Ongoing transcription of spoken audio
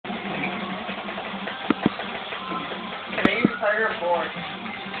more.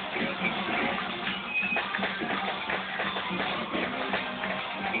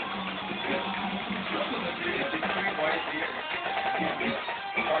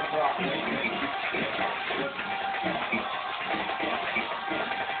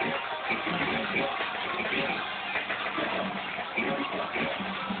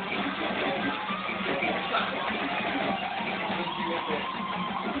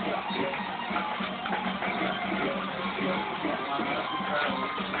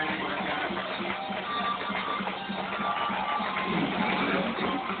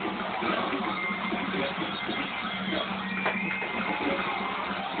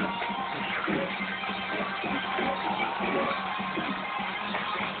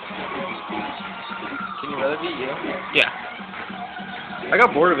 Can you really beat you? Yeah. I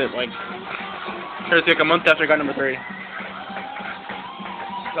got bored of it, like, seriously, like a month after I got number 3.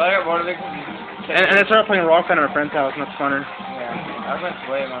 So I got bored of it because And I started playing Rock Band at a friend's house, and that's funner. yeah, that was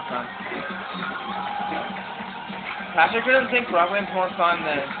way more fun. Patrick doesn't think Rock Band's more fun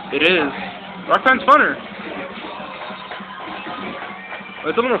than... It is. Rock Band's funner.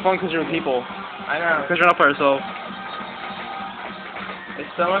 It's a little more fun because you're with people. I know. Because you're not by yourself.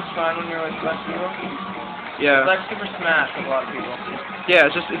 It's so much fun when you're with less people. Yeah. It's like Super Smash with a lot of people. Yeah,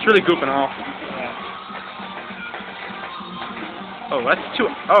 it's really goofing off. Yeah. Oh, that's 2.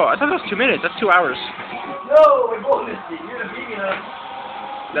 Oh, I thought that was 2 minutes. That's 2 hours. No, we're going this thing. You're the beating us.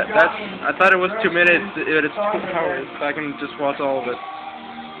 I thought it was 2 minutes. It's 2 hours. So I can just watch all of it.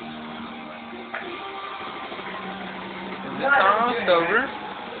 Is this almost over?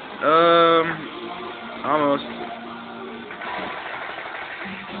 Almost.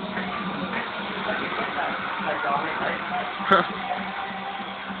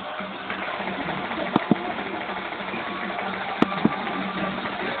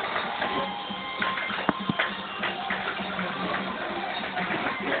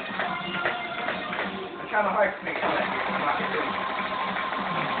 It's kind of hard to make sense.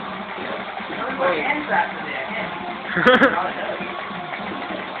 Wait.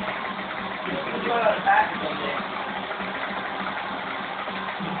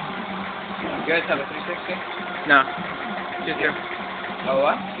 You guys have a 360? No. PS2. Oh,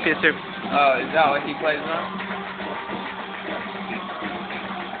 what? PS2. Oh, is that what he plays now?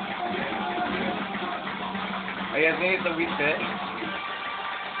 Are you guys gonna get the Wii Fit?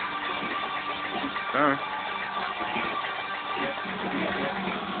 Oh.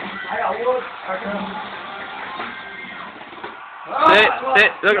 I got wood. Say it. Say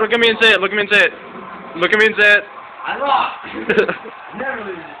it. Look at me and say it. Look at me and say it. Look at me and say it. I lost. Never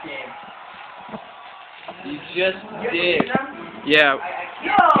lose this game. You just did. Yeah.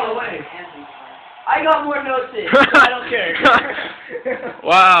 No way. I got more notes in. I don't care.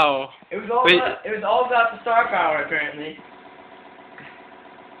 Wow. It was all. Wait. It was all about the star power, apparently.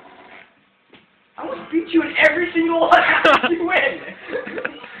 I almost beat you in every single one. How did you win?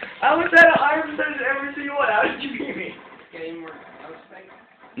 I almost had 100% in every single one. How did you beat me?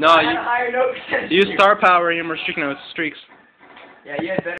 No, I had a higher note percentage. you use star power and you're more streaks. Yeah, you had better.